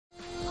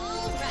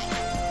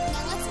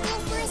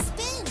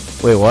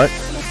Wait, what?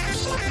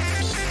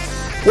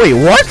 Wait,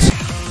 what?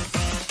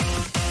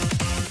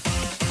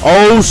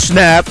 Oh,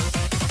 snap.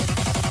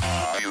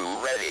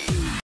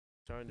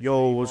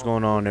 Yo, what's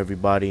going on,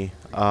 everybody?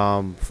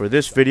 For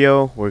this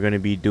video, we're going to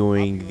be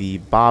doing the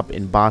Bop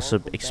and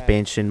Bosip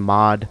expansion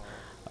mod.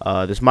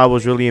 This mod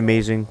was really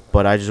amazing,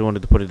 but I just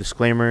wanted to put a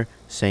disclaimer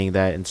saying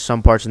that in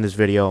some parts in this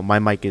video, my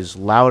mic is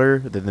louder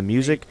than the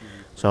music.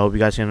 So I hope you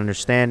guys can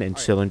understand and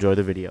still enjoy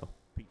the video.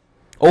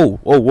 Oh,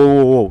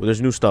 whoa, there's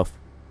new stuff.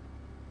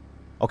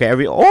 Okay,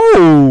 alright,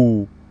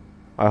 hold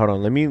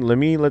on. Let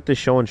me let this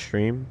show on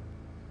stream.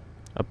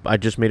 I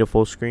just made a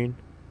full screen.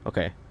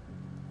 Okay.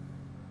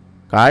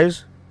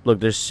 Guys, look,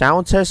 there's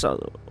sound tests.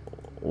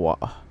 Wow.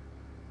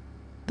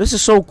 This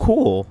is so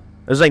cool.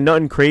 It's like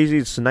nothing crazy.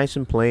 It's nice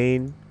and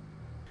plain.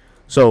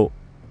 So,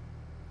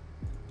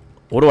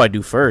 what do I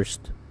do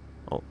first?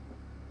 Oh.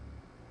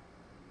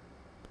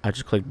 I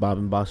just clicked Bob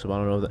and Bosip. I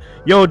don't know that.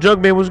 Yo,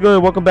 Jugman, what's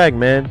good? Welcome back,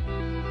 man.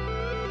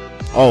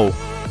 Oh.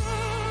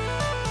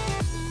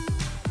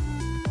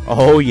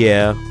 Oh,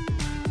 yeah.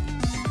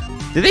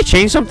 Did they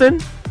change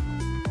something?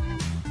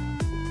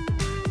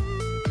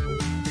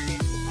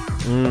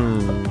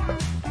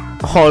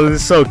 Oh,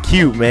 this is so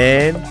cute,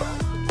 man.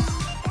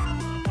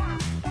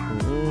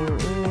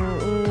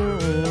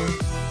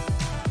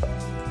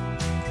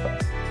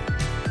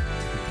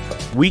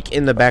 Weak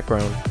in the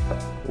background.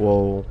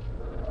 Whoa.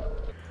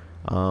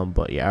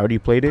 But yeah, I already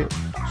played it.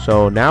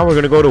 So now we're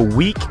gonna go to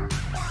weak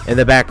in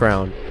the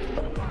background.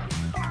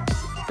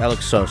 That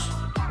looks sus.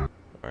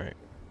 Alright.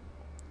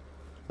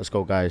 Let's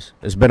go, guys.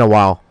 It's been a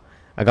while.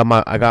 I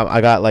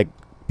got like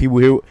people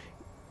here.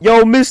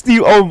 Yo, Misty.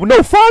 Oh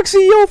no,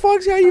 Foxy. Yo,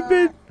 Foxy, how you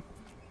been?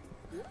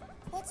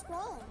 What's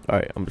wrong?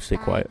 Alright, I'm gonna stay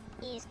quiet.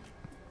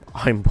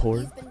 I'm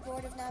bored. You've been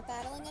bored of not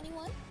battling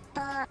anyone?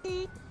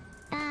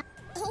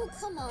 Oh,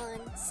 come on.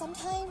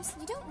 Sometimes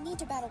you don't need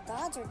to battle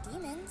gods or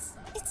demons.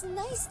 It's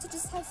nice to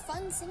just have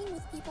fun singing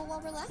with people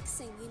while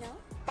relaxing, you know?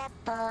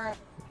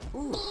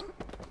 Ooh.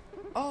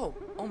 Oh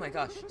my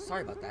gosh.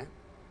 Sorry about that.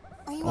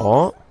 Are you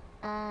Oh.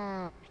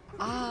 Are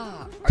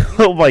you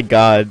Oh my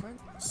god.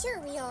 Sure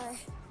we are.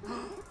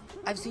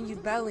 I've seen you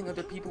battling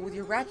other people with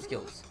your rap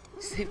skills.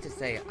 Safe to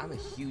say, I'm a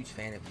huge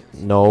fan of yours.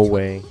 No It took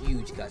way. a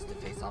huge guts to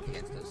face off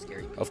against those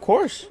scary people. Of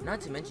course.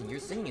 Not to mention, your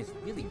singing is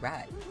really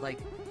rad. Like,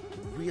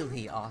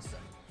 really awesome.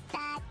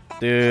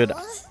 Dude.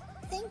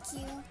 Thank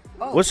you.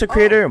 Oh, What's the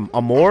creator?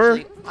 Amor?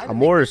 actually, I've been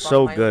Amor making is a song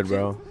so of my own good, too.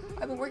 bro.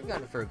 I've been working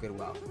on it for a good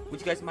while. Would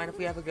you guys mind if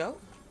we have a go?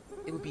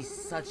 It would be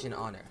such an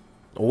honor.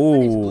 My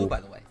name's Blue, Ooh. by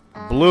the way.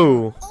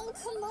 Blue. Oh,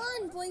 come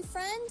on,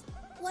 boyfriend.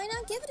 Why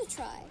not give it a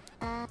try?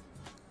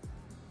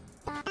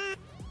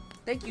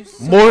 Thank you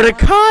so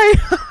Mordecai.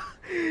 much.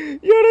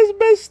 Yo, that's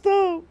messed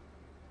up.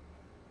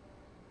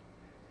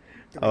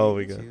 Oh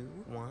my god. 3, 2,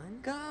 1,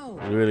 go.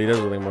 It really does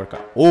look like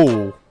Mordecai.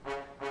 Oh.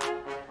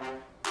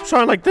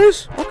 Sound like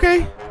this?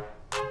 Okay.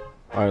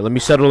 Alright, let me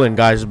settle in,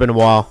 guys. It's been a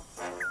while.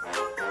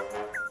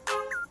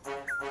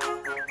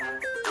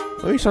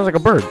 Oh, he sounds like a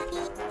bird.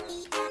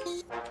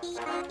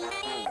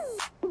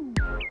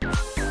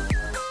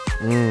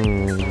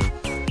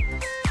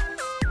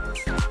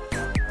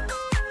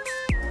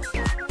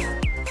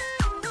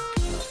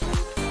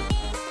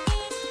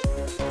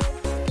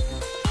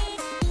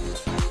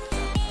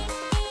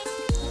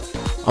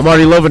 I'm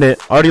already loving it.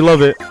 Already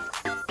love it.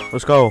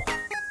 Let's go.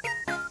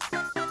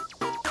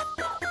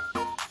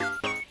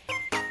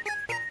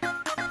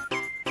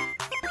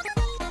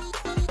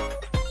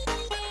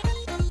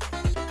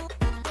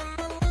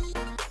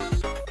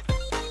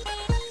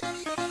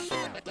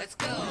 Let's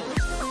go.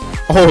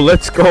 Oh,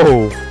 let's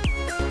go.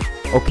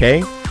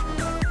 Okay.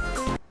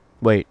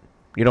 Wait,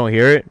 you don't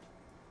hear it?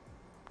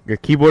 Your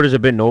keyboard is a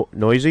bit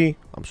noisy.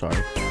 I'm sorry.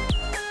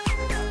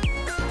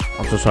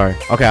 I'm so sorry.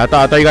 Okay, I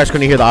thought you guys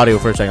couldn't hear the audio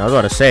for a second. I was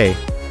about to say.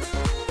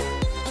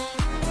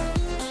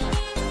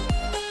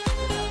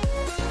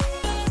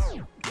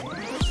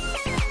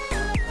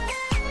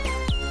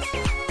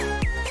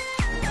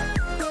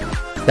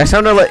 That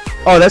sounded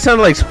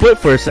like Split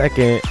for a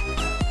second.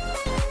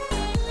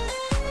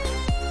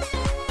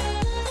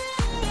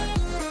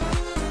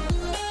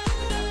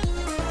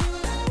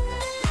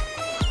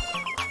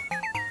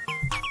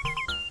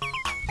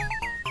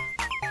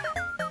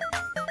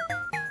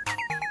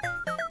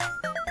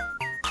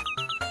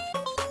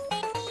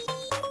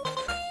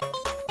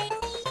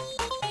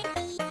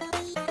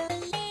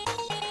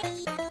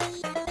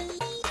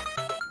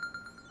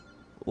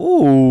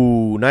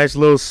 Ooh, nice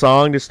little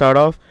song to start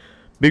off.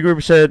 Big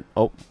Group said,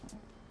 oh,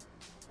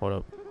 hold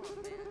up.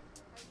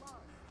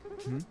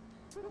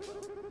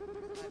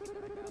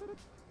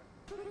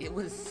 It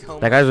was so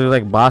That guy's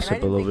like and I Bosip a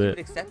didn't little think you would bit.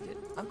 accept it.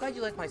 I'm glad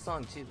you like my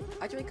song too.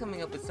 I tried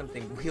coming up with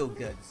something real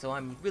good, so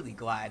I'm really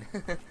glad.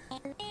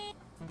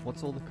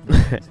 What's all the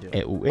commotions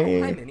here? Oh,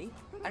 hi, Minnie.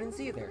 I didn't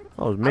see you there.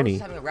 Oh, it was I was Minnie.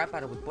 just having a rap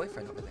battle with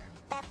boyfriend over there.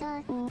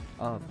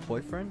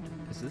 Boyfriend?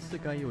 Is this the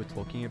guy you were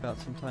talking about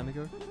some time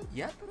ago?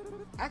 Yep.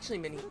 Actually,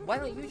 Minnie, why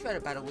don't you try to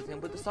battle with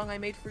him with the song I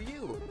made for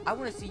you? I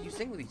want to see you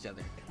sing with each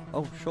other.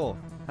 Oh, sure.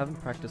 Haven't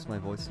practiced my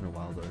voice in a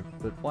while though,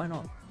 but why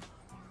not?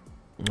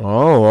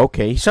 Oh,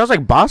 okay. He sounds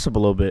like Bosip a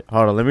little bit.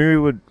 Hold on, let me read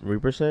what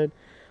Reaper said.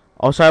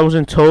 Also, I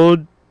wasn't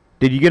told.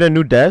 Did you get a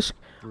new desk?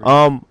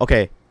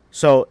 Okay.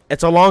 So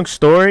it's a long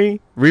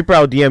story. Reaper,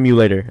 I'll DM you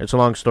later. It's a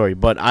long story,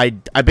 but I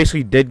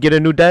basically did get a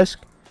new desk.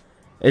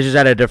 It's just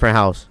at a different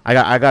house.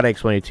 I gotta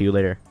explain it to you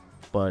later.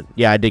 But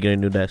yeah, I did get a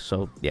new desk.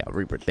 So yeah,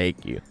 Reaper,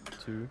 thank you.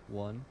 2,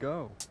 1,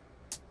 go.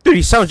 Dude,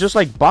 he sounds just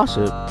like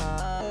Bosip.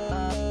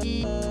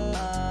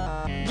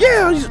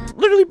 Yeah, he's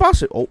literally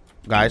Bosip. Oh,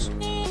 guys,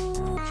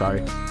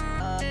 sorry.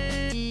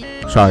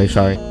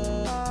 Sorry.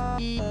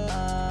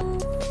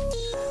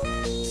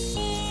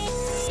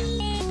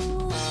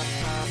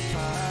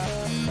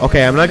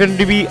 Okay, I'm not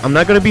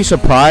gonna be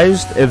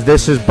surprised if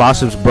this is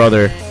Bosip's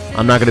brother.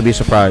 I'm not gonna be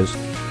surprised.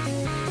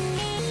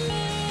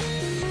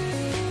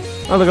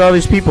 Oh, look at all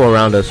these people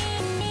around us.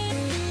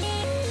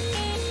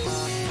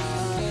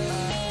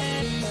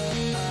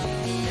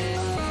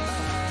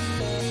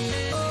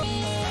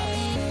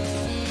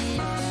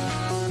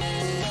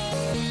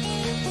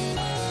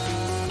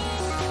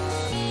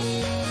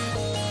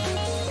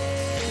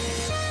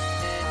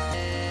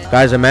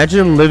 Guys,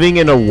 imagine living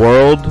in a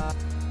world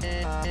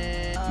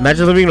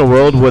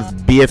with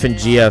BF and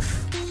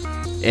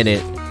GF in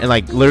it. And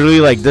like literally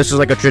like this is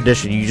like a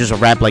tradition. You just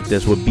rap like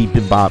this with beep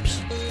and bops.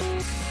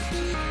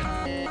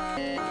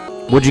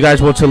 Would you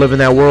guys want to live in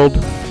that world?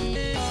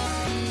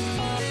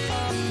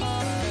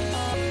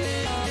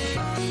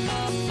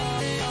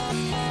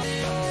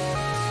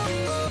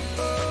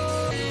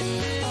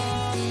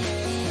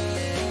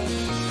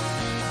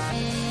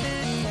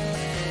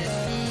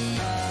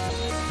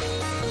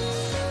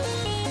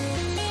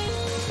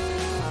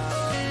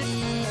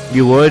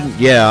 You would?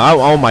 Yeah.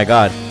 Oh my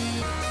god.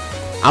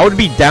 I would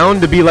be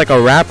down to be like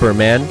a rapper,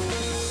 man.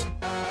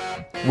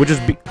 Would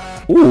just be.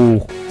 Ooh.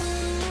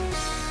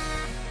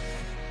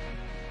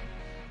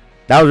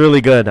 That was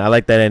really good. I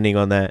like that ending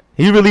on that.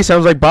 He really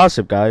sounds like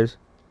Bosip, guys.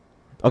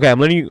 Okay, I'm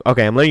letting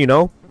you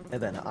know.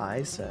 And then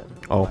I said,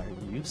 "Oh, why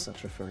are you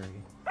such a furry?"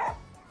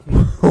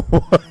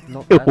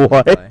 Not bad,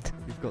 What? guy.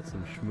 You've got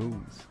some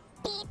schmooze.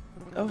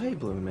 Oh, hey,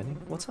 Blue Mini.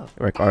 What's up?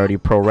 Rick already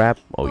pro rap.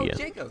 Oh yeah.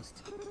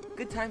 J-Ghost.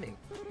 Good timing.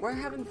 We're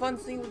having fun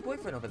singing with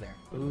boyfriend over there.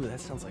 Ooh, that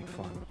sounds like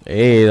fun.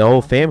 Hey, the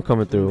whole fam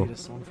coming through.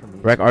 Latest one for me.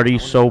 Rick already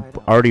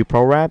already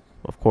pro rap,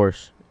 of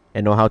course,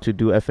 and know how to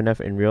do FNF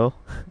in real.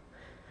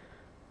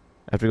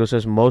 Aftergo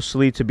says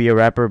mostly to be a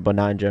rapper, but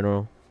not in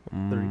general.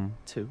 3,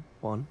 2,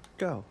 1,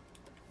 go.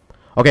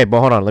 Okay,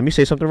 but hold on. Let me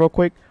say something real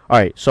quick. All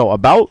right, so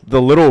about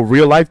the little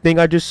real life thing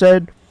I just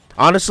said,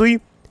 honestly,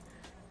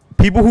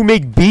 people who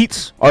make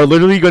beats are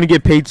literally going to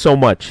get paid so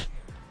much.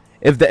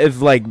 If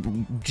like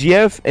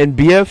GF and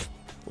BF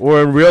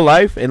were in real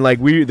life, and like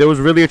there was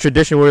really a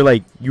tradition where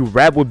like you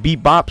rap with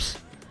beat bops,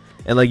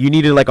 and like you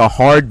needed like a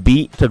hard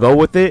beat to go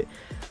with it.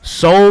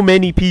 So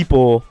many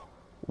people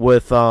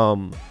with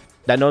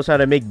that knows how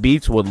to make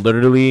beats would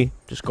literally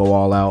just go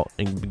all out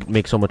and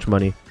make so much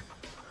money.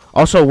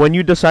 Also, when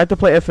you decide to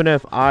play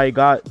FNF, I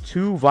got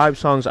 2 vibe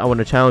songs I want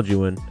to challenge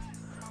you in.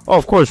 Oh,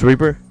 of course,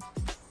 Reaper.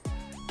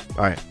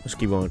 Alright, let's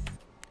keep going.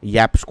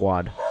 Yap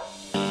Squad.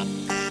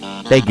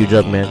 Thank you,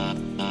 Jugman.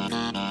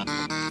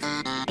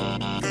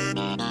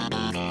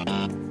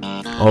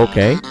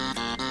 Okay.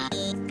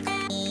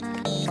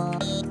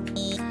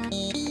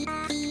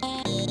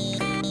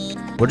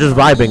 We're just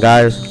vibing,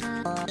 guys.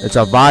 It's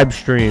a vibe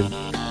stream.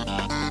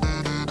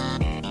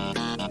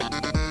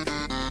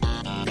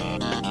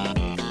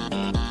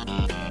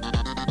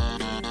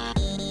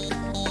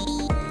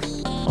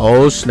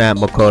 Oh snap,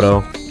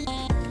 Makoto.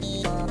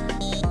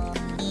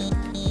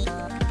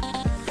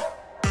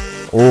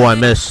 Oh, I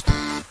missed.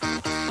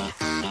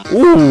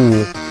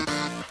 Ooh.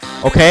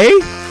 Okay.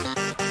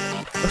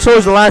 So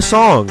is the last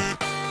song.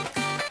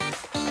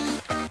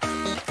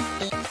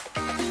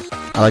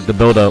 I like the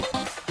build up.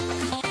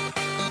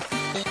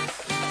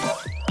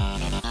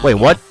 Wait,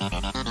 what?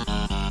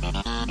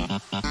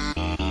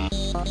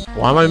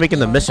 Why am I making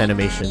the miss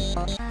animation?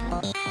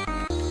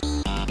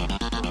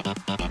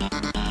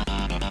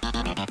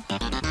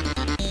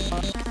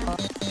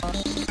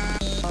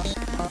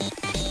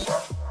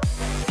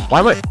 Why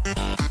am I?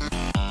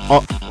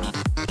 Oh.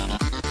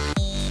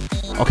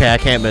 Okay, I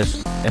can't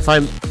miss.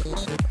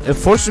 It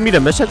forces me to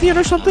miss at the end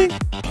or something?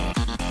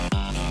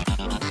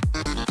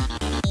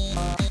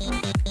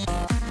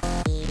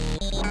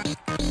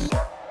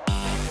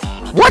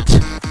 What?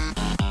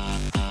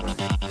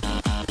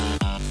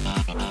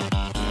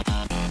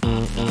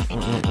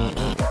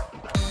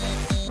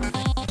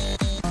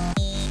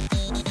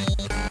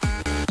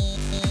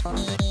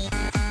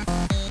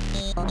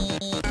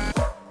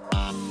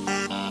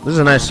 This is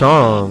a nice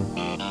song.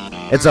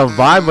 It's a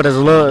vibe, but it's a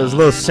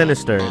little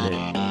sinister in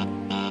it.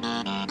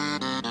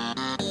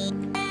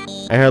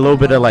 I hear a little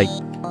bit of like,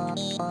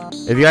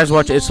 if you guys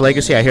watch Its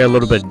Legacy, I hear a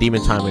little bit of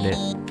Demon Time in it.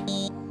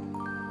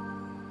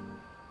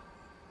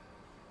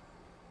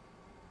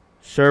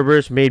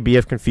 Cerberus made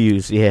BF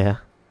confused. Yeah.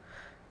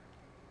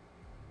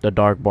 The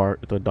dog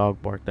bark.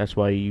 That's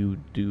why you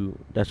do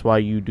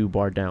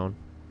bar down.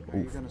 Are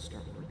you gonna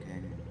start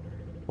working?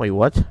 Wait,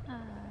 what?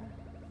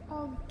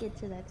 I'll get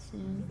to that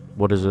soon.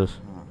 What is this?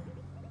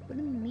 But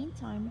in the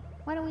meantime,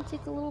 why don't we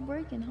take a little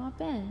break and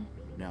hop in?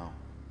 No,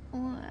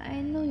 Well,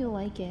 I know you'll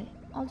like it.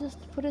 I'll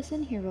just put us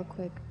in here real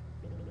quick.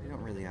 we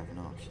don't really have an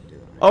option, do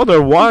we? Oh,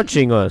 they're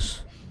watching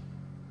us.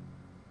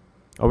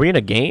 Are we in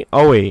a game?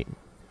 Oh, wait.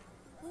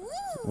 Woo!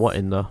 What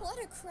in the... What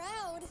a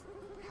crowd.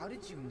 How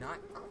did you not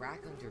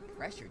crack under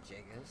pressure,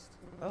 Jaghost?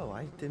 Oh,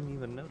 I didn't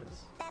even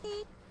notice.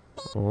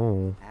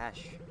 Oh.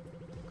 Ash,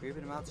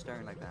 creeping him out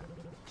staring like that.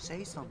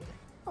 Say something.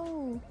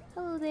 Oh,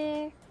 hello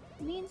there.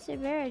 Me and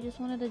Severa just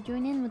wanted to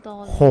join in with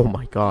all of Oh, you.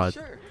 my God.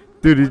 Sure.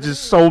 Dude, it's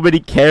just so many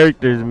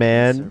characters,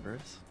 man.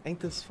 Servers. Ain't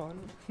this fun?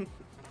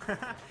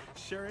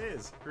 Sure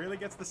is. Really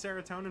gets the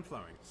serotonin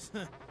flowing.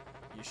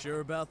 You sure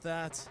about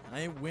that?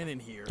 I ain't winning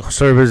here.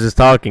 Servers is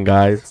talking,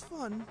 guys. It's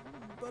fun,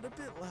 but a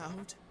bit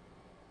loud.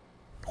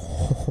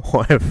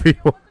 Oh,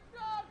 everyone.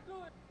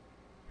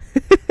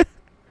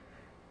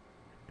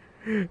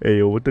 Hey,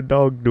 yo, what the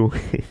dog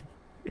doing?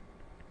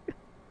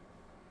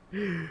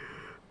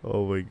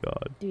 Oh, my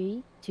God.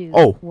 3, 2,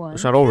 Oh, 1,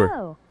 it's not over.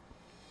 go.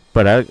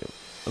 But it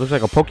looks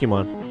like a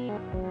Pokemon.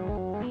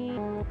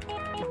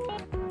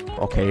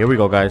 Okay, here we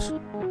go, guys.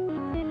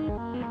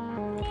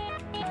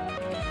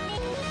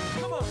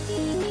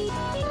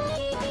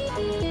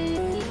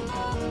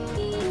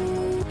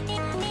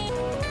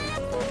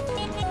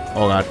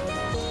 Oh, God.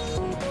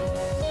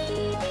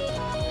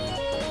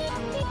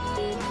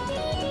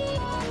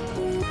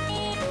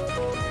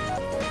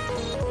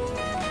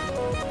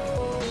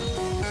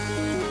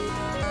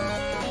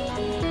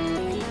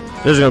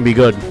 This is gonna be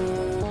good.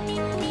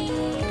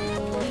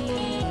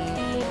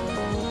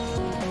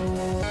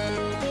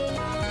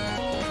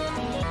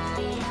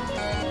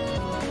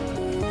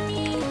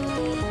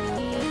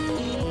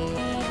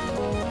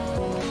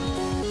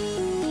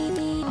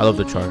 I love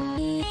the chart.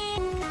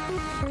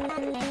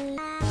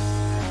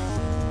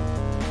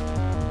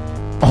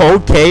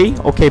 Okay,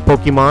 okay,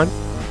 Pokemon.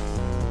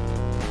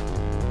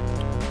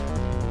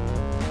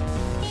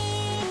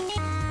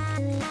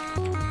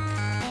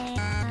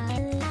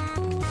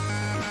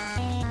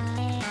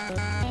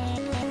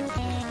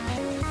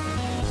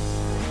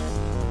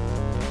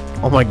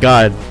 Oh my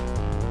God.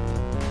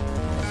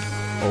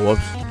 Oh,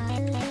 whoops.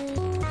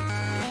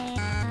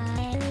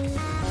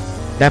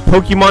 That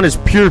Pokemon is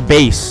pure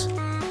bass.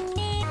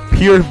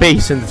 Pure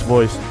bass in its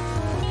voice.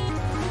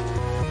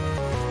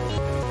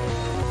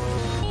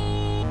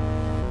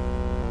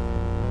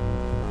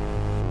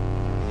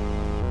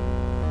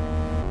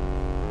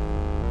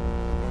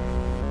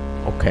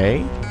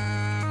 Okay.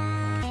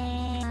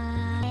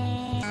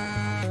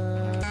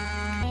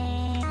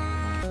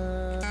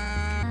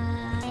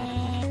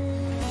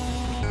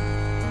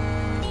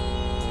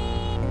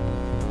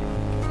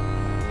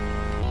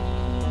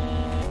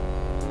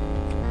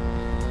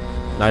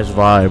 Nice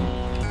vibe.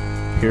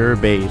 Pure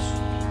bass.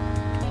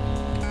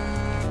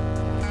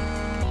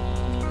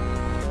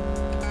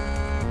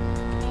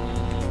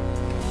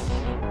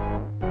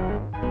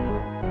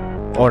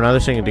 Oh, now they're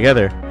singing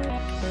together.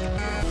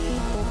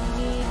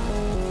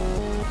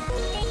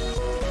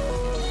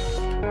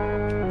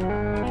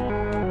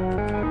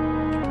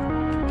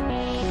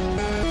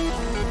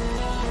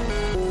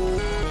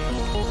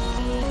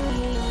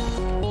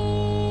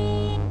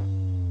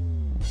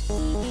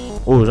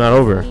 Oh, it's not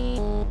over.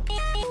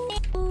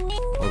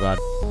 Oh God.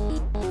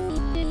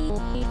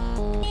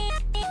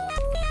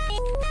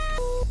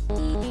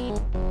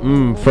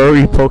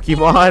 Furry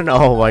Pokemon?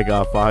 Oh my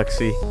God,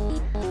 Foxy.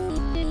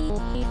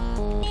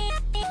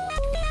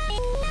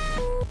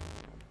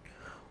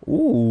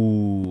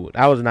 Ooh,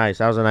 that was nice.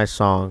 That was a nice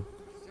song.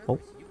 Oh.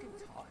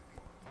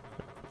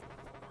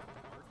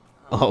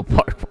 Oh,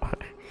 part.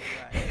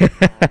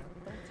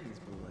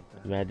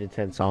 Imagine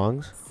 10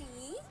 songs.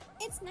 See?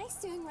 It's nice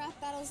doing rap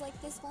battles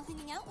like this while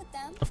hanging out with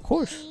them. Of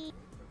course.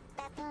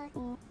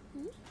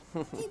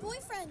 Hey,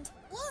 boyfriend,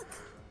 look!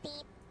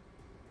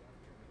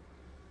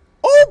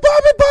 Oh,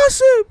 Bob and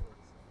Bosip!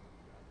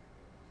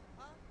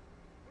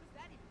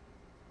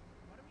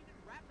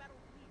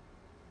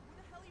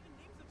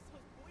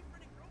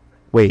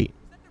 Wait.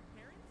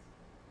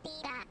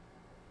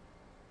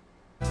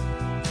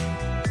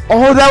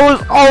 Oh, that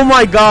was... Oh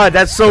my God,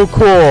 that's so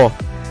cool.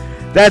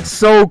 That's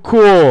so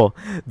cool.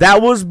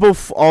 That was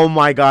before... Oh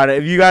my God,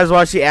 if you guys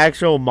watch the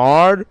actual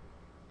mod...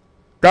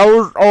 That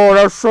was... Oh,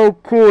 that's so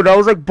cool. That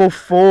was like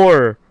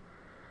before...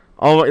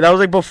 Oh, that was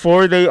like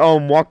before they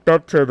walked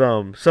up to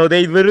them. So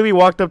they literally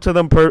walked up to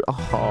them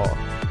oh.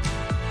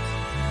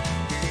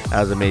 That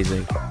was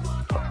amazing.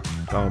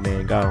 Go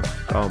man, go.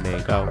 Go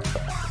man, go.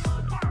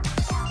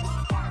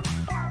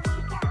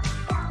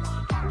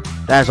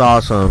 That's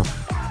awesome.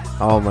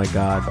 Oh my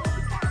God.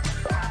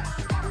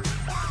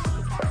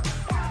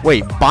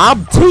 Wait, Bob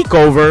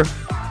Takeover?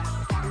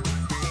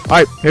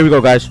 Alright, here we go,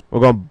 guys. We're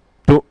going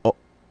to... Oh.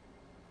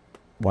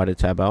 Why did it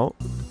tab out?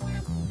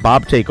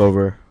 Bob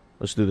Takeover.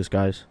 Let's do this,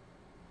 guys.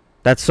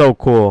 That's so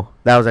cool.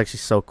 That was actually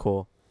so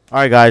cool.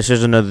 Alright, guys,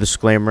 here's another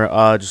disclaimer.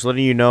 Just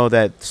letting you know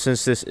that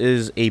since this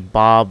is a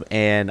Bob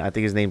and I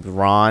think his name's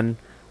Ron,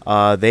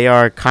 they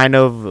are kind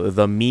of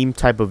the meme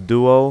type of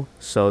duo.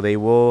 So they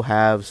will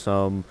have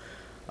some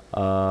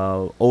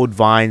old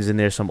vines in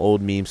there, some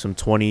old memes, some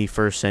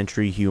 21st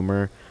century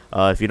humor.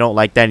 If you don't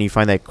like that and you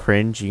find that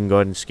cringe, you can go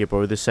ahead and skip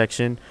over this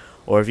section.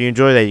 Or if you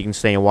enjoy that, you can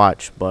stay and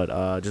watch. But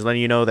just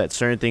letting you know that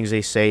certain things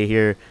they say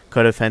here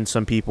could offend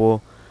some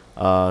people.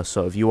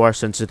 So if you are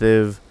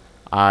sensitive,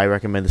 I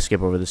recommend to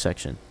skip over this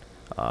section.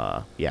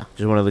 Yeah,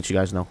 just want to let you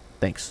guys know.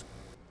 Thanks.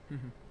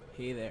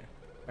 Hey there.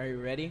 Are you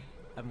ready?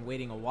 I've been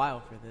waiting a while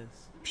for this.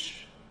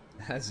 Psh,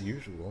 as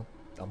usual.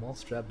 I'm all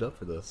strapped up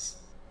for this.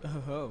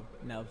 Oh,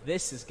 now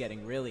this is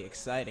getting really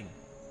exciting.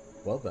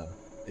 Well then,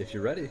 if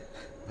you're ready,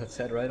 let's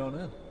head right on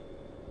in.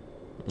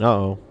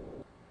 Uh-oh.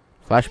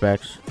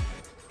 Flashbacks.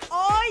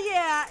 Oh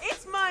yeah,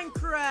 it's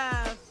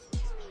Minecraft!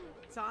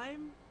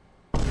 Time?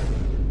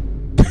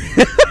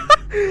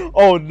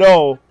 Oh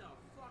no!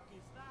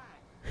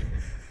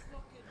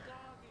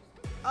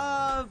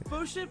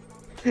 Bosip?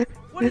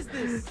 What is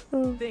this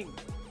thing?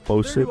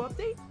 Bosip?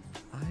 Update?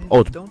 Oh,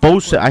 it's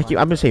Bosip.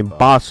 I've been saying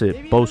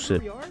Bosip.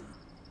 Bosip.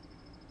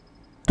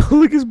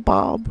 Look, it's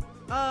Bob.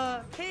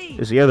 Hey.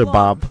 It's the other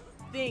Bob.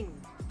 Thing.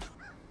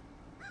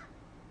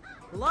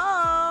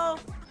 Hello?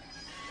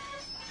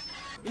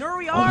 You know where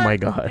we are? Oh my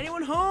god.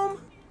 Anyone home?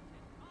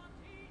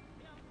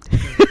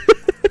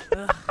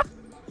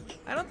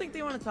 I don't think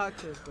they want to talk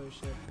to us,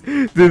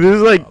 Bosip. Dude, this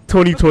is like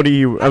 2020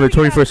 humor. I mean,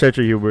 21st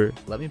century humor.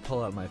 Let me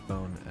pull out my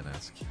phone and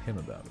ask him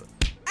about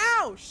it.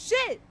 Ow!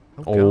 Shit!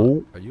 Oh.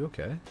 God. Are you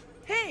okay?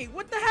 Hey,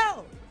 what the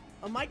hell?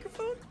 A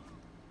microphone?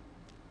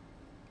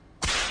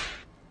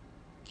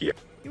 Yeah.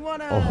 You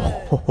wanna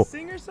Oh.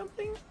 sing or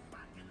something?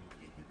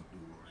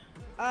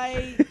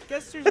 I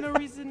guess there's no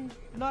reason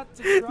not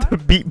to try. The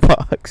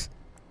beatbox.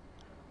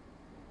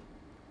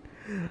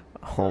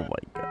 Oh my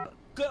god.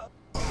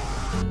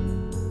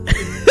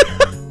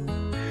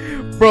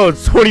 Bro,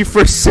 it's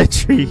 21st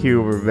century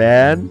humor,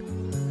 man.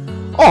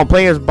 Oh, I'm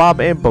playing as Bob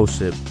and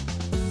Bosip.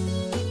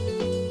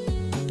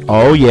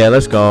 Oh yeah,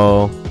 let's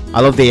go.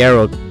 I love the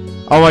arrow.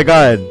 Oh my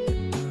god.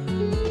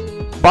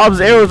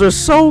 Bob's arrows are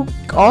so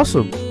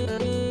awesome.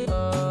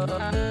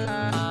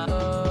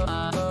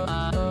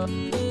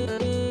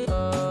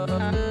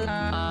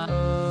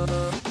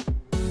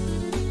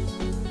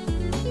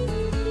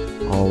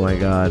 Oh my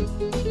god.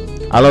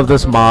 I love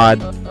this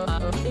mod.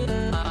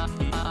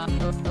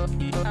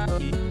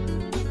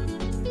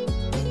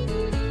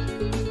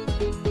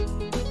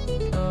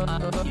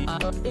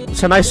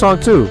 It's a nice song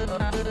too.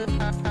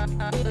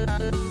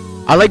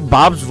 I like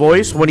Bob's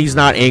voice when he's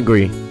not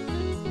angry.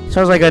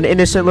 Sounds like an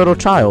innocent little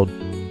child.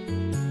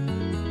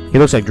 He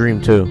looks like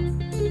Dream too.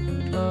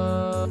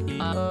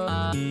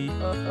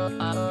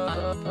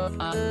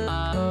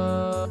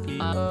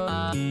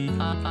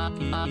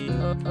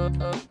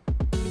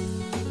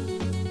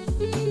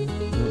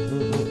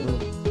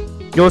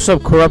 Yo, what's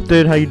up,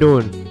 Corrupted? How you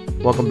doing?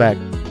 Welcome back.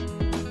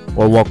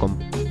 Or welcome.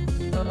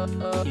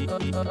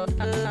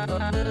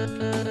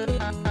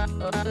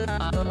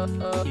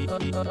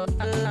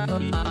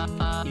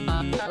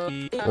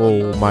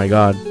 Oh my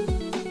god.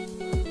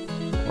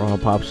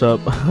 Ronald pops up.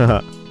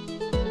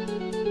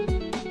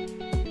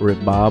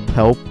 Rip Bob,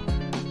 help.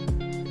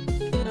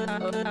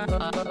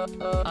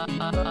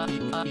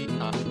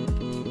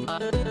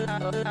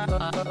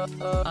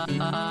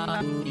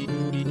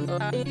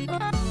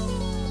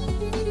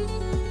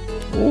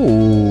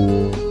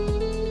 Ooh.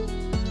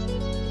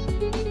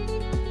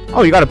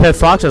 Oh, you got a pet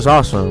fox? That's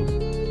awesome.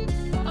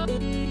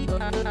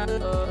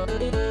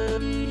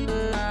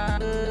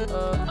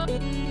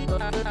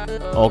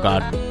 Oh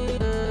god.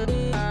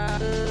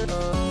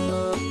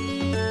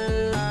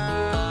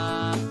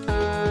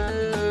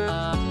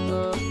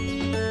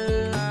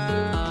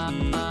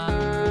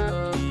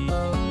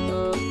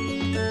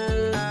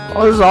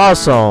 Oh, this is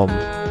awesome.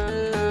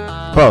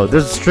 Bro,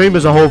 this stream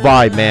is a whole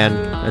vibe, man.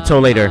 Until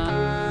later.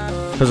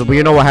 Because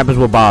we know what happens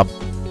with Bob.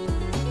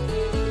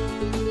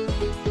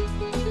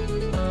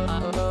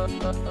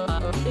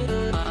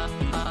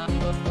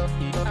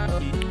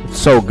 It's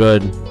so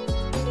good.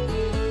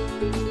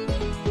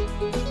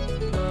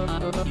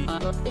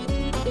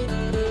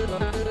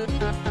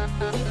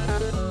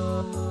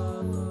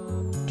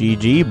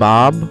 GG,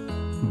 Bob.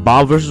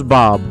 Bob versus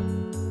Bob.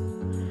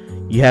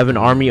 You have an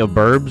army of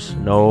burbs?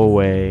 No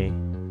way.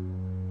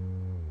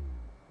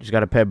 Just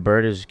got a pet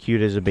bird as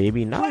cute as a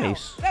baby.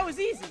 Nice. Wow, that was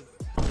easy.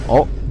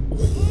 Oh.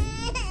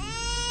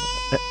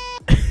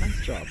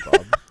 Nice job,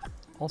 Bob.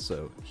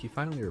 Also, he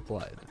finally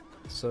replied.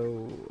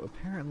 So,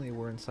 apparently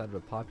we're inside of a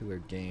popular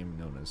game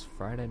known as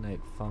Friday Night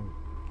Funkin.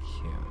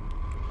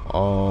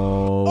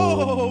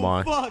 Oh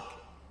my. Fuck.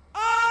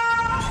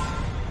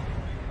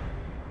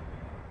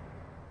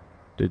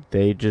 Did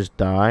they just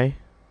die?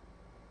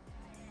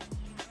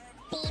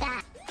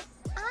 I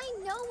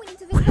know we need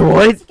to Wait, visit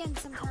what? once again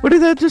sometime. What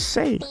did that just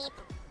say?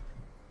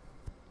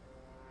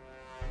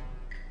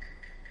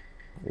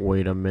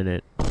 Wait a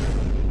minute.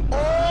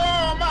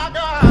 Oh my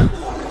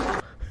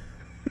god!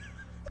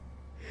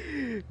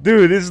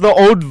 Dude, it's the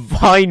old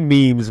Vine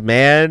memes,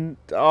 man.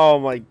 Oh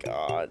my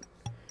god.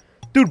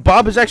 Dude,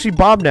 Bob is actually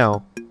Bob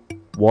now.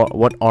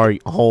 What are you?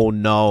 Oh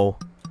no.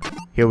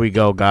 Here we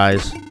go,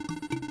 guys.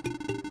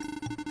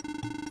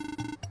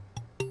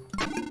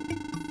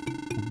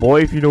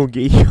 boy, if you don't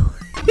get you.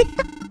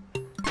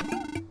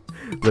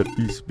 Let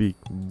me speak,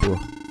 bro.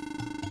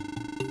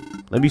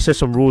 Let me set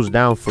some rules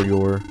down for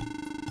your...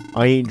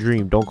 I ain't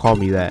dream. Don't call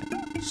me that.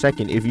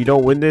 Second, if you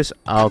don't win this,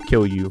 I'll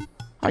kill you.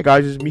 Hi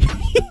guys, it's me.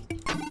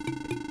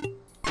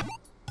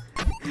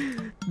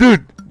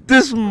 Dude,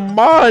 this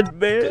mod,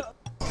 man.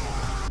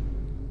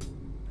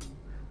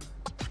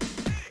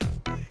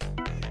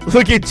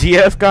 Look at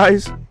GF,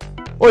 guys.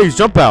 Oh, he's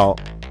Jumpout.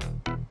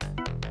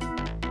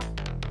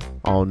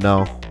 Oh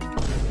no.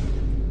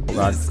 Oh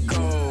god.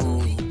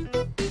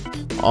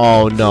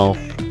 Oh no.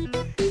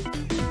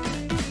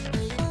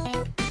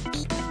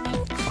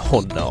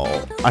 Oh no.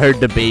 I heard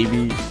the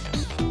baby.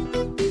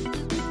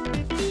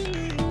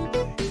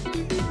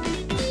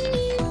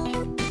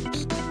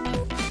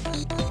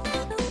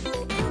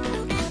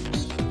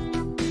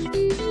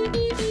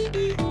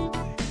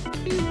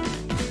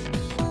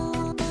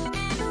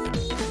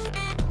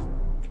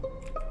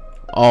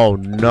 Oh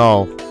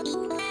no.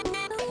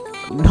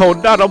 No,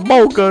 not a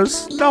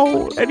mogas.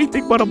 No,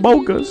 anything but a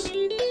mogas.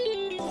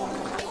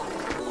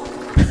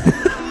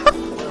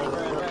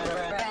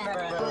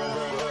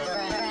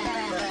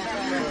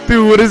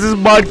 Dude, what does this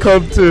mod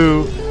come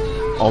to?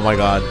 Oh my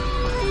god.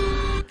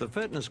 The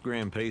Fitness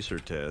Gram Pacer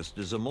test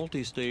is a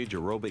multi-stage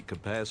aerobic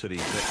capacity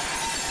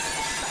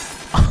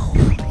test. Oh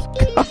my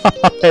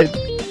god.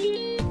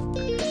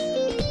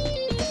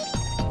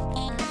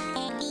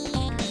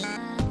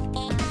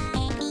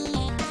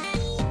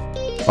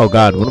 Oh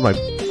god, what am I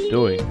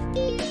doing?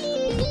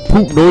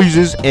 Poop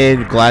noises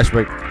and glass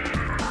break.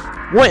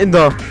 What in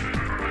the...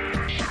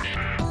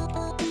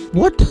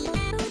 What?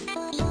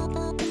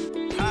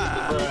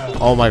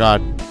 Oh my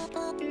god.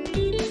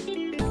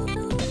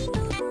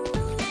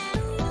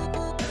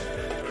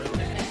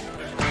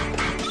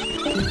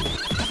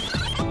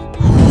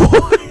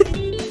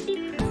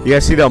 You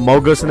guys see the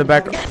Mogos in the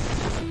back?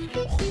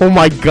 Oh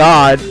my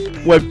god.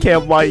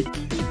 Webcam mic.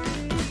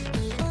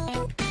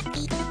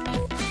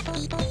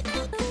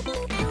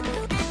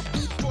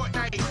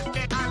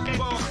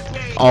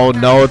 Oh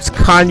no, it's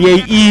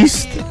Kanye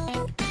East.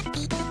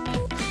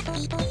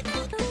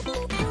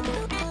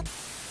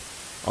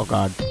 Oh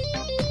god.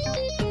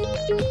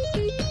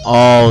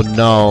 Oh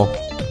no.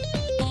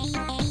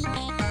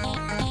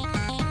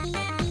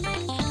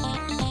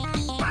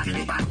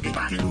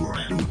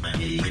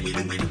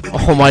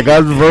 Oh my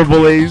god, it's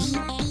Verbal Ace.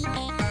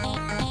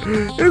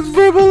 It's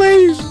Verbal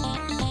Ace.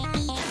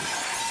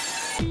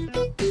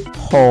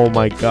 Oh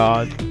my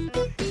god.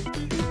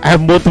 I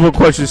have multiple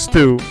questions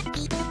too.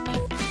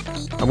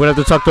 I'm gonna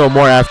have to talk to him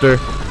more after.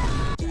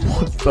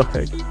 What the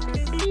heck?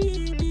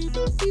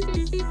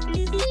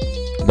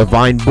 The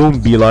Vine Boom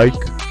be like.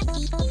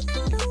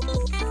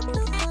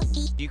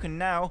 You can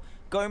now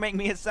go make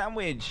me a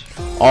sandwich.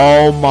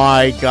 Oh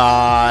my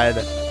god.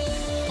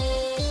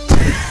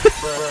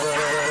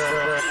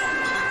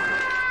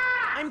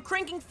 I'm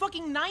cranking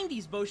fucking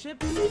 90s,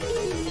 Bosip.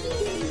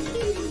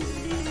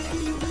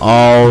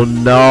 Oh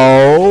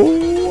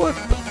no.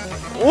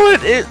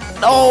 What is...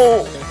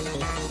 No.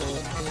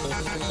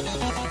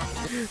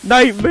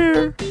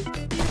 Nightmare.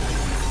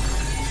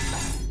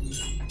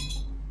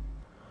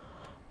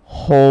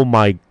 Oh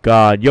my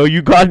god. Yo,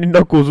 you got any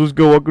knuckles? Let's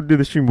go. Welcome to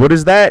the stream. What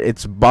is that?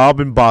 It's Bob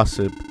and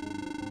Bosip.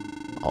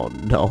 Oh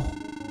no.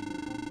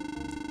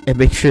 And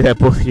make sure that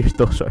both of your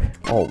those are...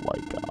 Oh my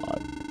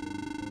god.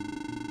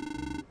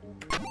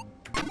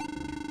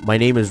 My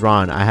name is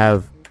Ron. I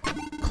have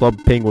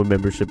Club Penguin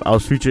membership. I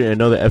was featured in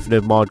another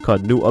FNF mod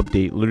called New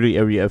Update. Literally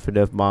every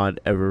FNF mod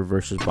ever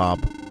versus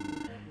Bob,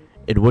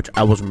 in which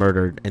I was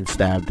murdered and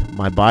stabbed.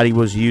 My body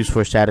was used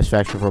for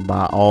satisfaction for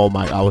Bob. Oh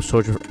my, I was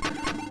tortured.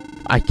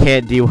 I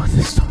can't deal with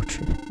this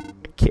torture.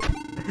 I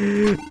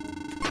can't.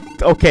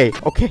 Okay,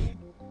 okay.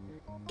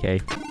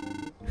 Okay.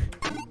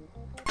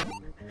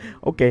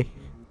 Okay.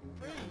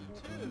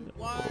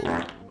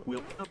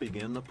 We'll now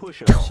begin the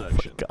push-up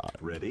section. God.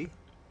 Ready?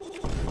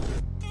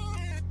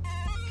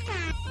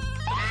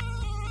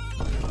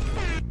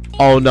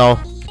 Oh no.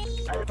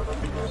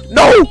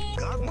 No!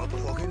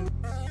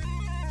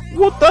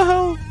 What the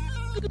hell?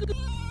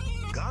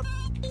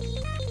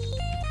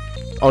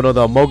 Oh no,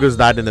 the Mogas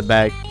died in the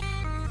back.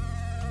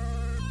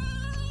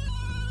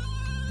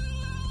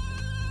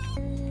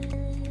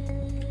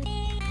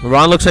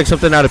 Ron looks like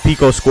something out of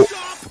Pico school.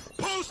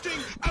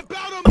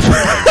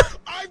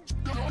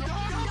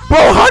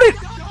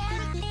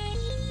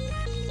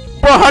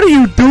 Bro, how do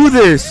you do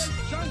this?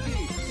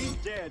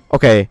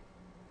 Okay.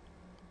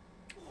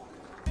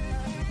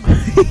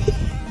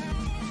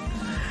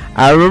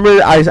 I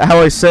remember how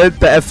I said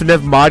the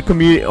FNF mod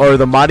community or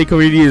the modding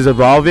community is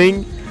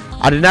evolving.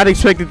 I did not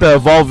expect it to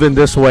evolve in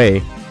this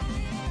way.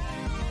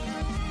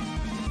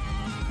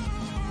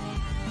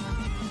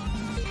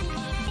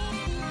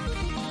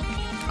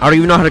 I don't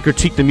even know how to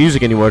critique the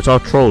music anymore. It's all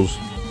trolls.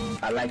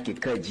 I like your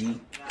cut, G.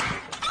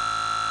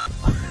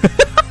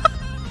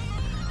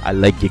 I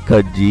like your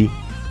cut, G.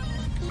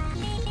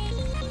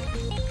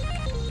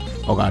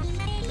 Oh god.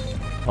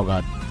 Oh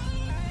god.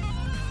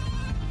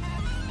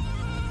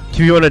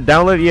 Do you want to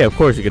download it? Yeah, of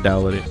course you can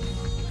download it.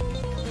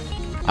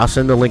 I'll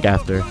send the link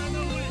after.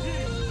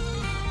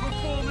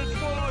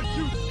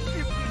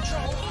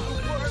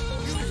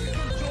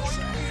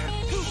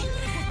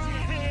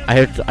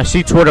 I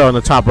see Twitter on the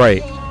top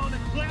right.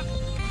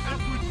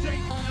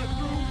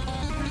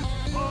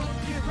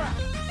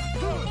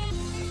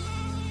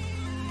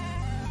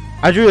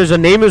 I drew his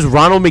name is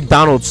Ronald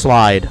McDonald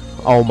Slide.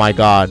 Oh my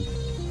god.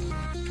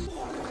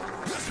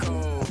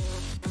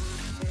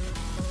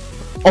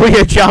 Oh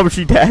yeah,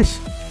 Geometry Dash.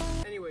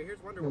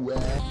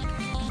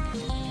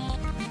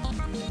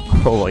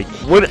 Oh my,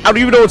 what? I don't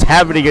even know what's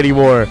happening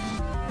anymore.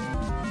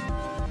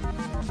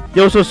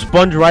 Yo, so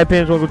Sponge Right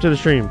Pants, welcome to the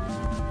stream.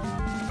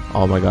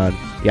 Oh my god.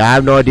 Yeah, I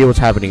have no idea what's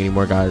happening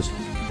anymore, guys.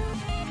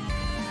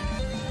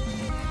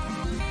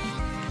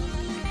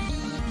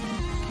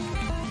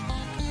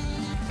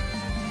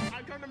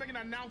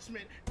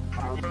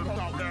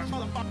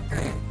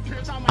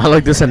 I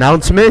like this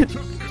announcement.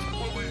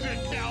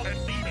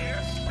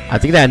 I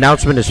think that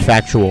announcement is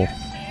factual.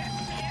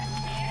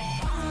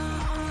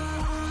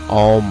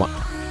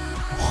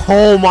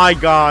 Oh my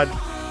god.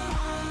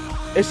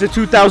 It's the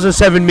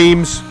 2007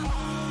 memes.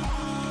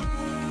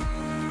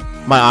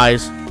 My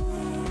eyes.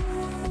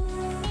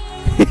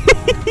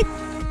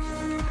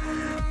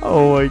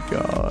 Oh my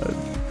god.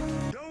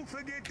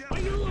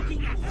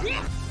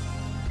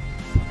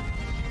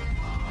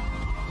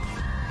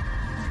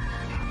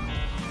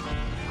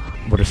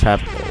 What is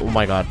happening? Oh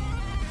my god.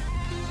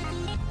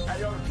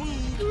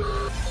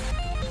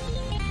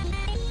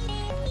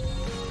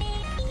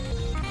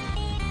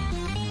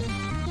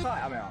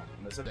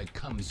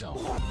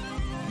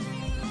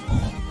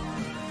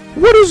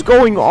 What is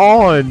going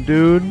on,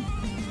 dude?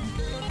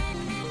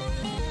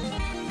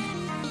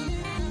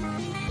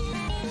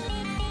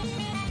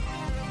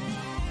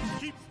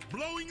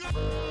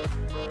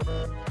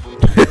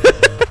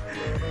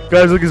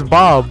 Guys, look, it's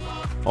Bob.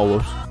 Oh,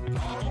 whoops.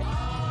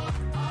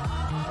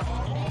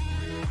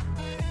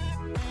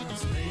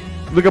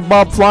 Look at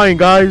Bob flying,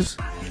 guys.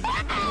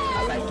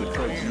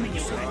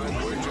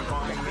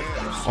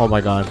 Oh my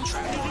god.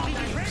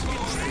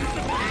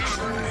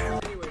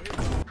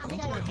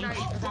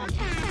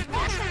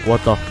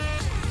 What the?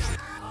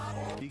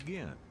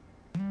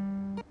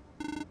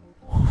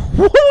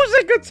 What was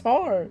that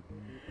guitar?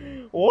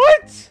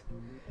 What?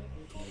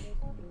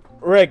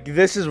 Rick,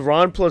 this is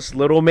Ron plus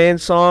Little Man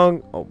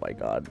song. Oh my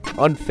god.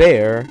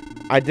 Unfair.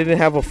 I didn't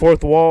have a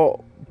fourth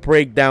wall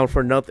breakdown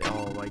for nothing.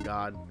 Oh my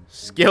god.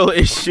 Skill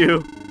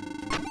issue.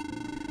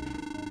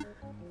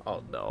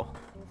 Oh no.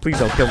 Please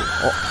don't kill me.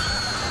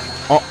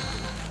 Oh.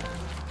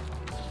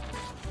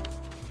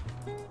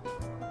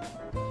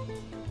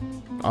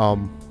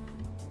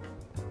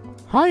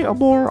 Hi,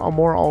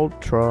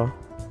 AmorAltra.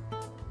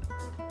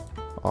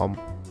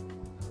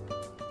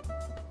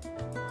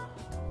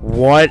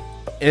 What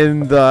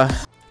in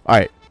the...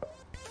 Alright.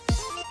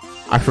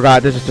 I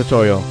forgot this is a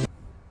tutorial.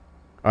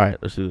 Alright,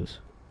 let's do this.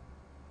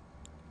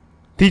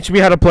 Teach me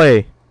how to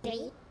play.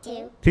 3,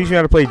 2, Teach me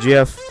how to play,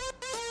 GF.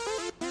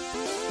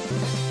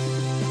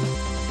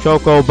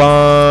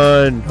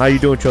 Chocobun. How you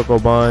doing,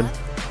 Chocobun?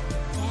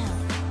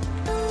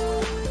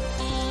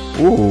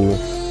 Ooh.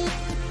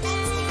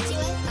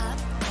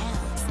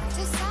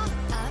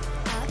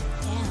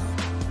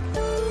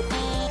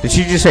 Did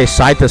she just say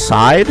side to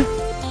side?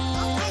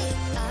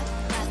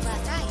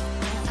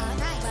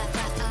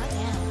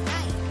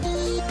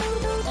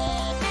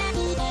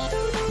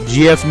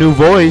 GF new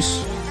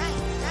voice.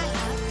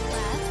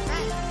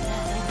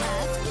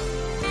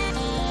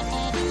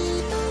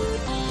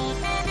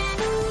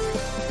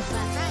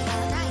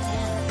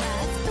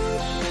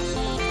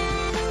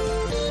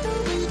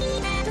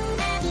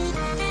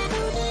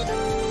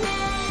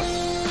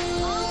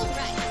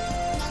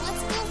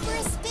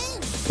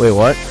 Wait,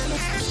 what?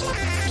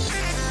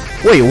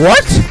 Wait,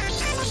 what?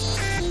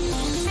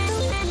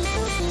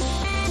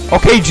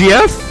 Okay,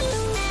 GF?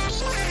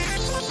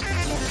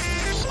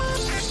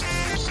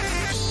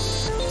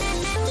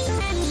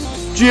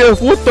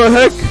 GF, what the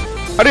heck?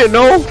 I didn't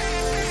know.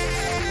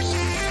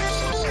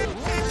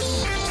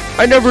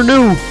 I never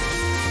knew.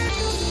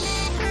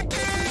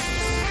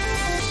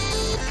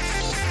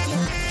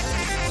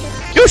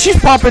 Yo, she's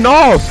popping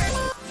off.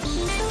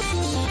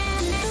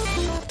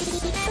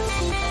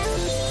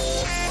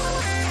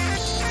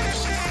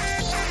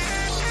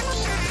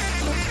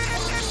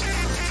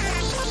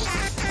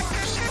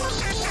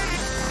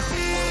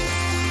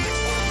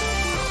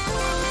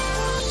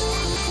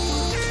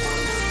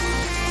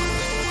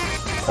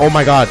 Oh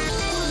my god.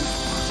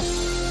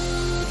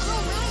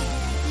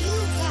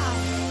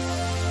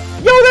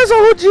 Yo, that's a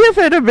whole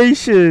GF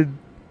animation.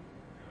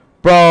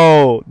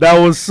 Bro, that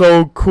was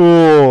so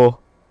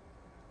cool.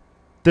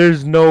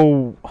 There's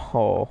no...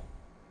 Oh.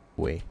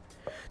 Wait.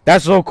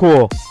 That's so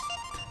cool.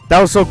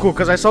 That was so cool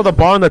because I saw the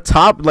bar on the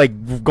top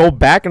like go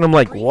back and I'm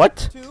like,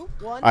 what?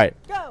 Alright.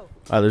 Alright,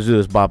 let's do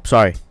this, Bob.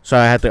 Sorry.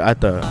 I had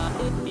to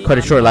cut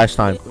it short last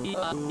time.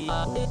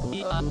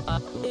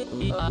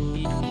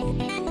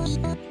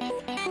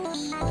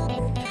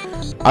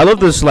 I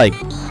love this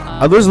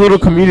this little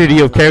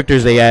community of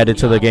characters they added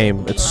to the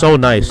game. It's so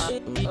nice.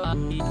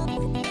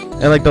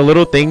 And like the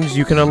little things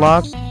you can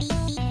unlock.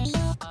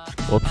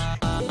 Whoops.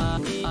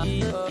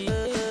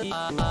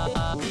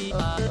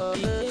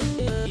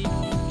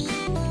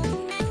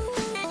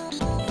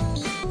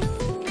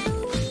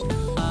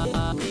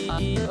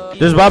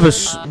 This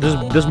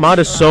mod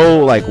is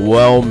so like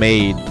well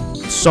made.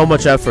 So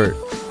much effort.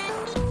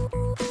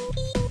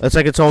 It's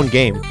like its own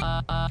game.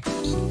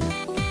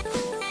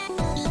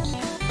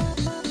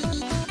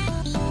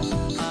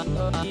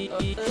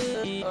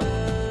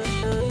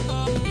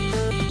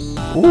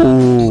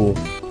 Ooh.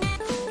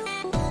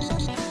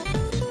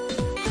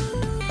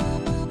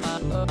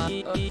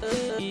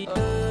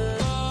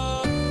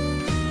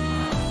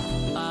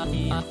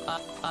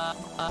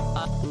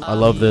 I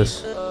love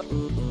this.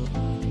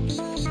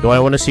 Do I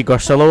want to see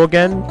Garcello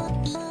again?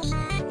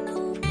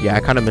 Yeah, I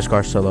kind of miss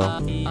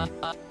Garcello.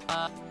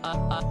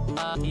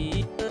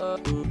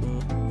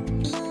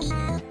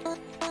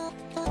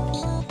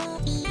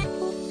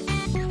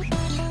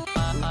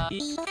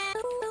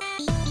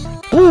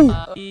 Ooh.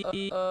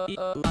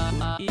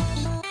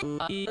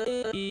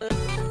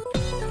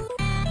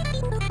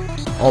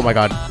 Oh my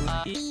god.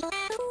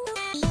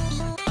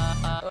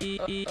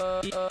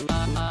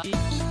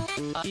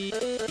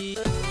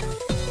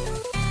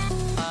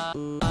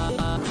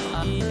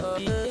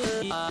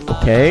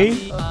 Okay.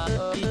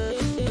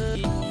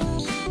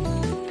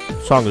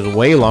 Song is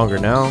way longer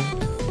now.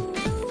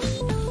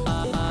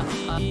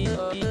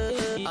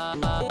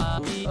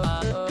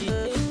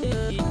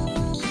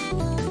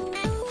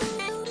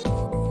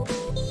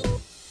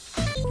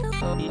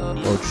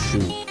 Oh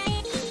shoot.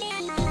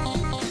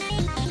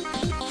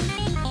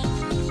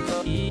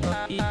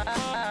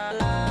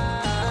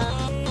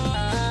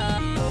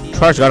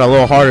 Charge got a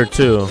little harder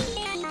too.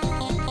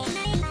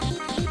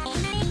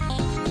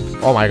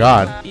 Oh my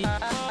god.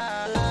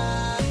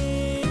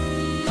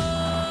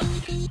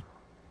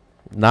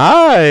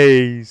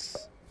 Nice.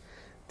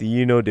 Do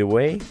you know the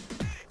way?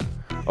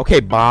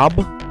 Okay, Bob.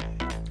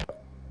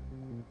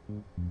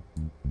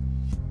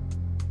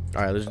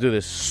 Alright, let's do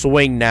this.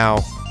 Swing now.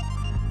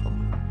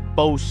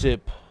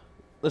 Bosip.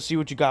 Let's see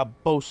what you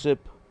got, Bosip.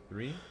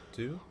 3,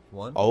 2,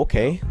 1. Oh,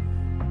 okay.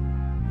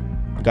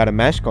 Got a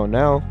mask on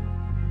now.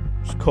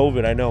 It's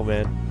COVID, I know,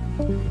 man.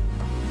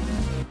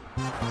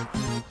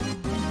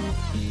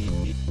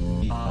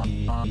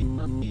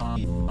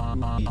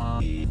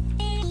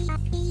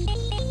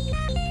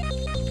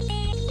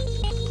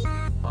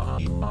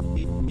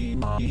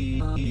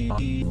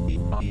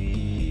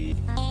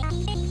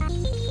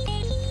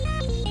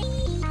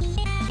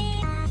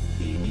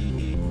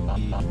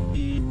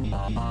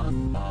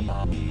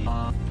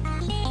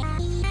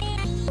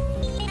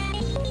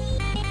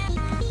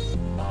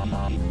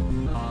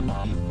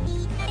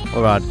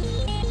 Oh god.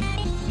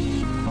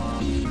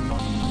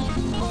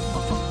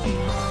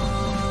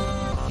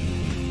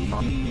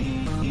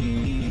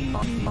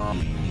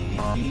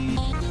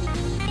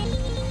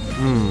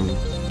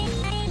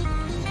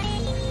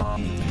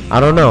 I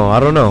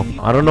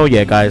don't know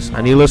yet, guys.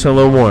 I need to listen a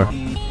little more.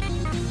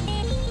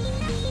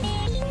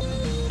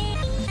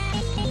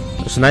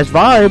 It's a nice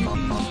vibe.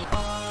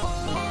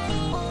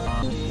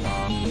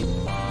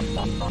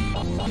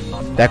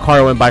 That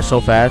car went by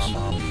so fast.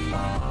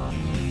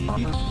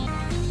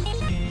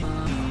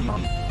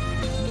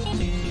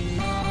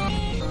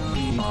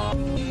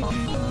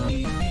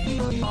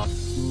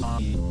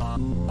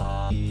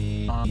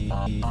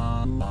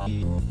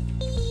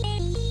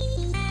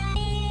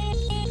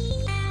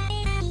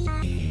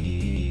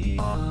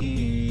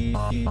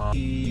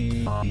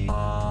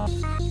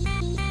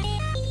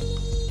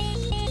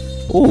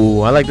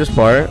 Ooh, I like this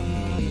part.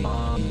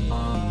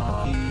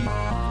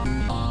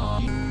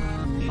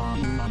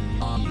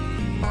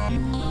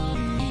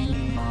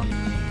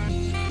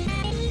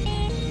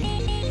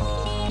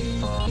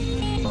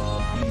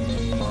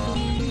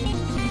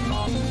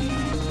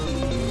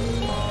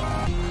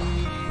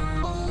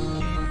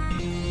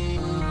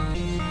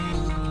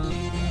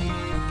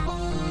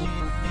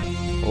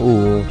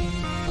 Ooh.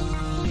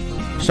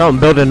 Something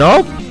building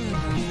up?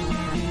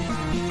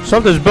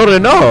 Something's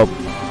building up.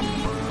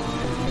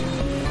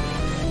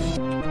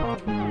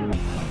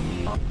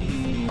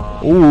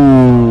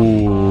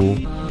 Ooh.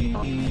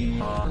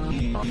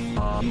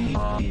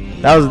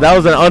 That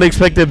was an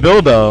unexpected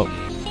build up.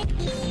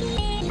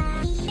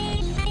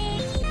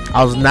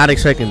 I was not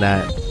expecting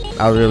that.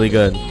 That was really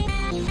good.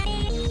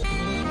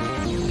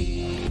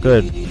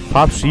 Good.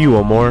 Props to you,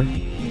 Amor.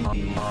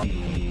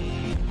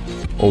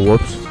 Oh,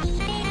 whoops.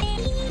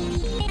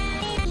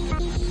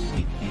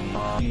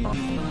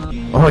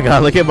 Oh my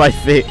god, look at my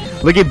face.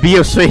 Look at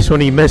Bio's face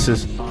when he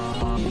misses.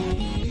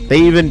 They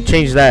even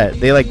changed that.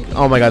 They like,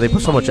 oh my god, they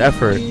put so much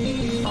effort.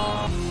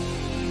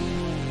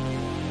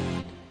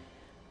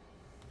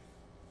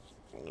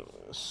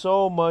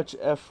 So much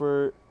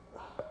effort.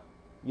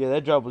 Yeah,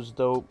 that job was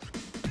dope.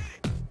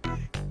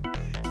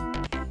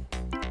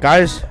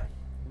 Guys,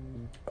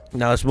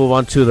 now let's move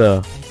on to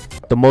the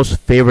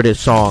most favorited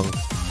song.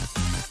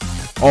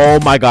 Oh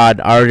my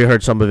god, I already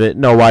heard some of it.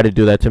 No, why did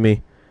do that to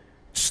me?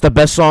 It's the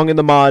best song in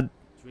the mod.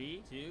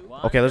 3, 2,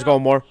 1. Okay, let's go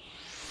more.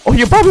 Oh,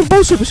 your Bob and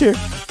Bosip is here.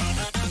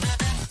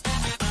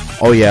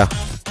 Oh yeah,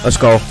 let's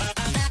go.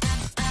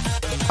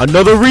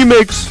 Another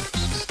remix.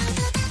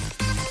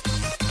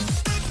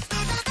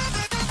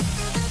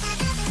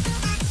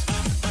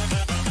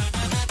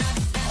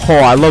 Oh,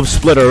 I love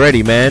Split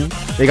already, man.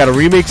 They gotta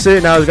remix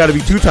it, now it's gotta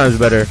be 2 times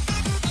better.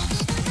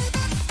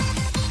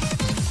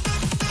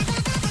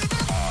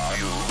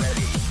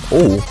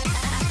 Oh.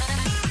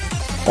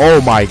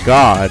 Oh my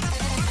god.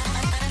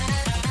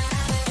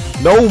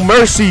 No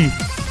mercy.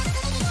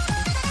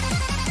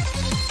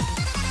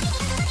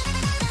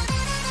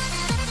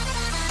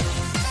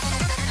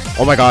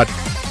 Oh my god.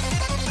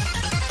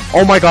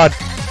 Oh my god.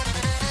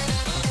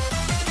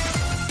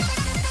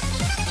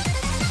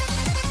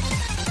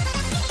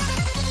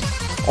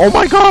 Oh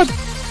my god.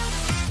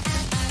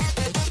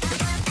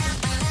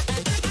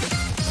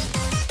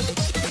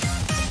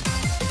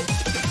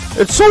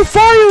 It's so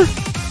fire.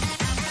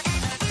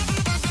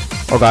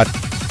 Oh god.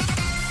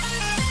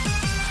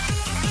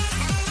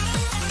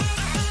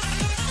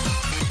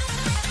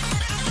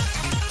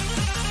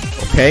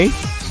 Okay.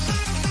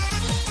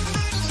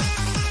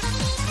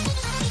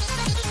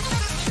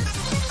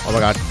 Oh my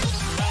god.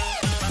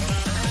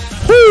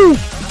 Woo!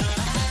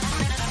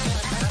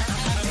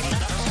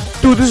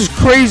 Dude, this is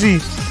crazy.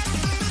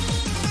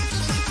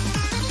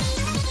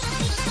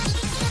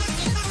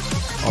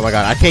 Oh my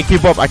god, I can't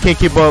keep up. I can't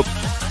keep up.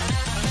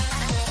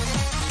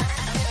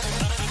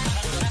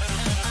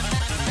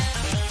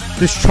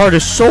 This chart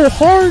is so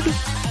hard.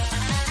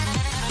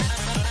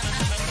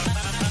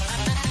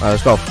 Alright,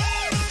 let's go.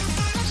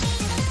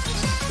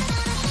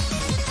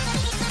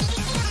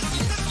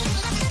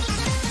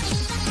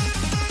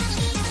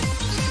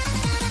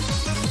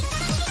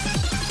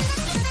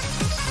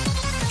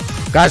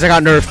 Guys, I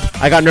got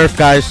nerfed. I got nerfed,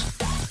 guys.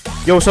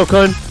 Yo, what's up,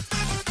 Kun?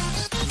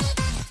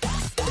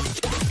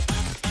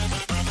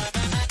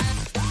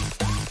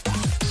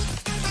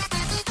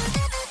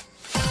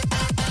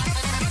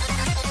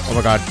 Oh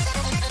my god.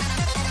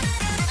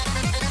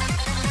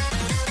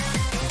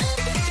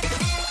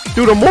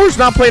 Dude, Amor's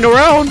not playing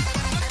around.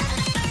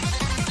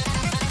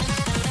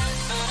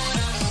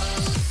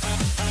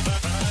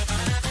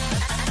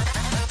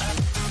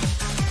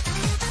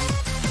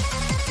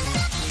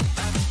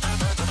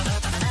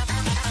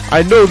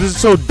 I know, this is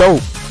so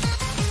dope.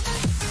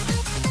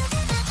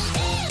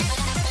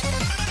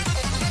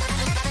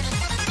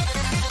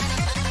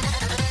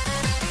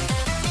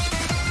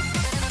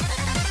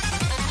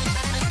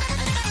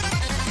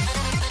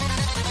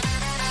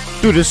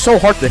 Dude, it's so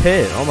hard to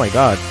hit. Oh my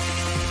god.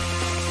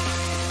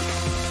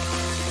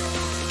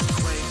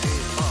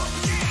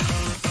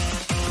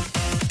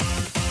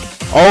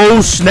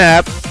 Oh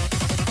snap.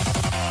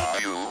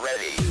 Are you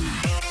ready?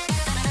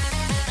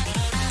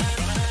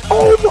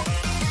 Oh my.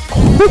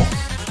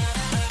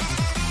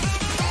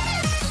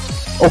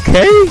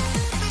 Okay.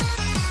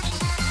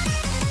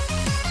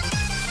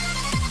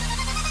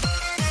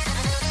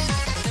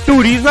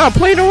 Dude, he's not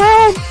playing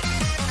around.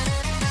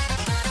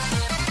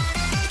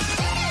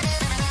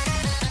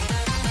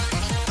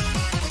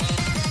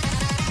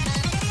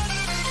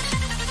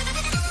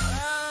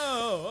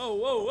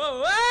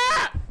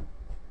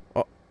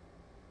 Oh.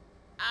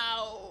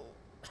 Ow.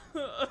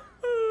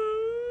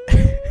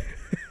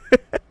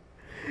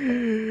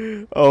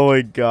 Oh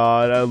my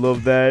god, I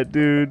love that,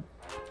 dude.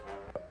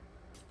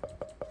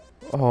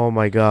 Oh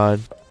my god.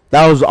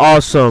 That was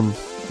awesome.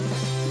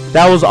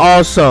 That was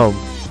awesome.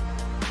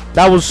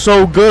 That was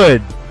so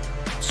good.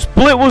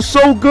 Split was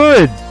so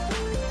good.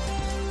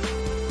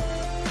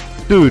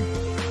 Dude.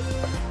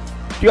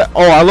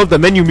 Oh, I love the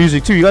menu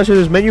music too. You guys hear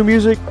this menu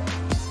music?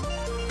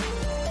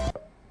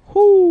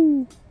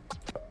 Whoo.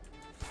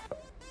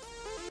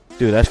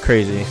 Dude, that's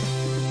crazy.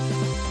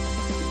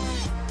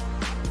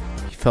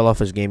 He fell off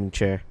his gaming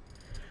chair.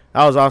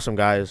 That was awesome,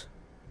 guys.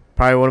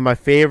 Probably one of my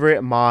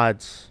favorite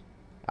mods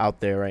out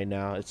there right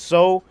now. It's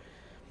so,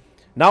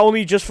 not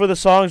only just for the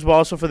songs, but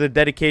also for the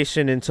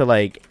dedication into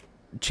like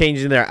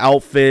changing their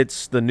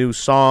outfits, the new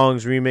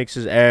songs,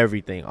 remixes,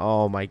 everything.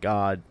 Oh my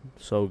god,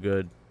 so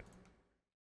good.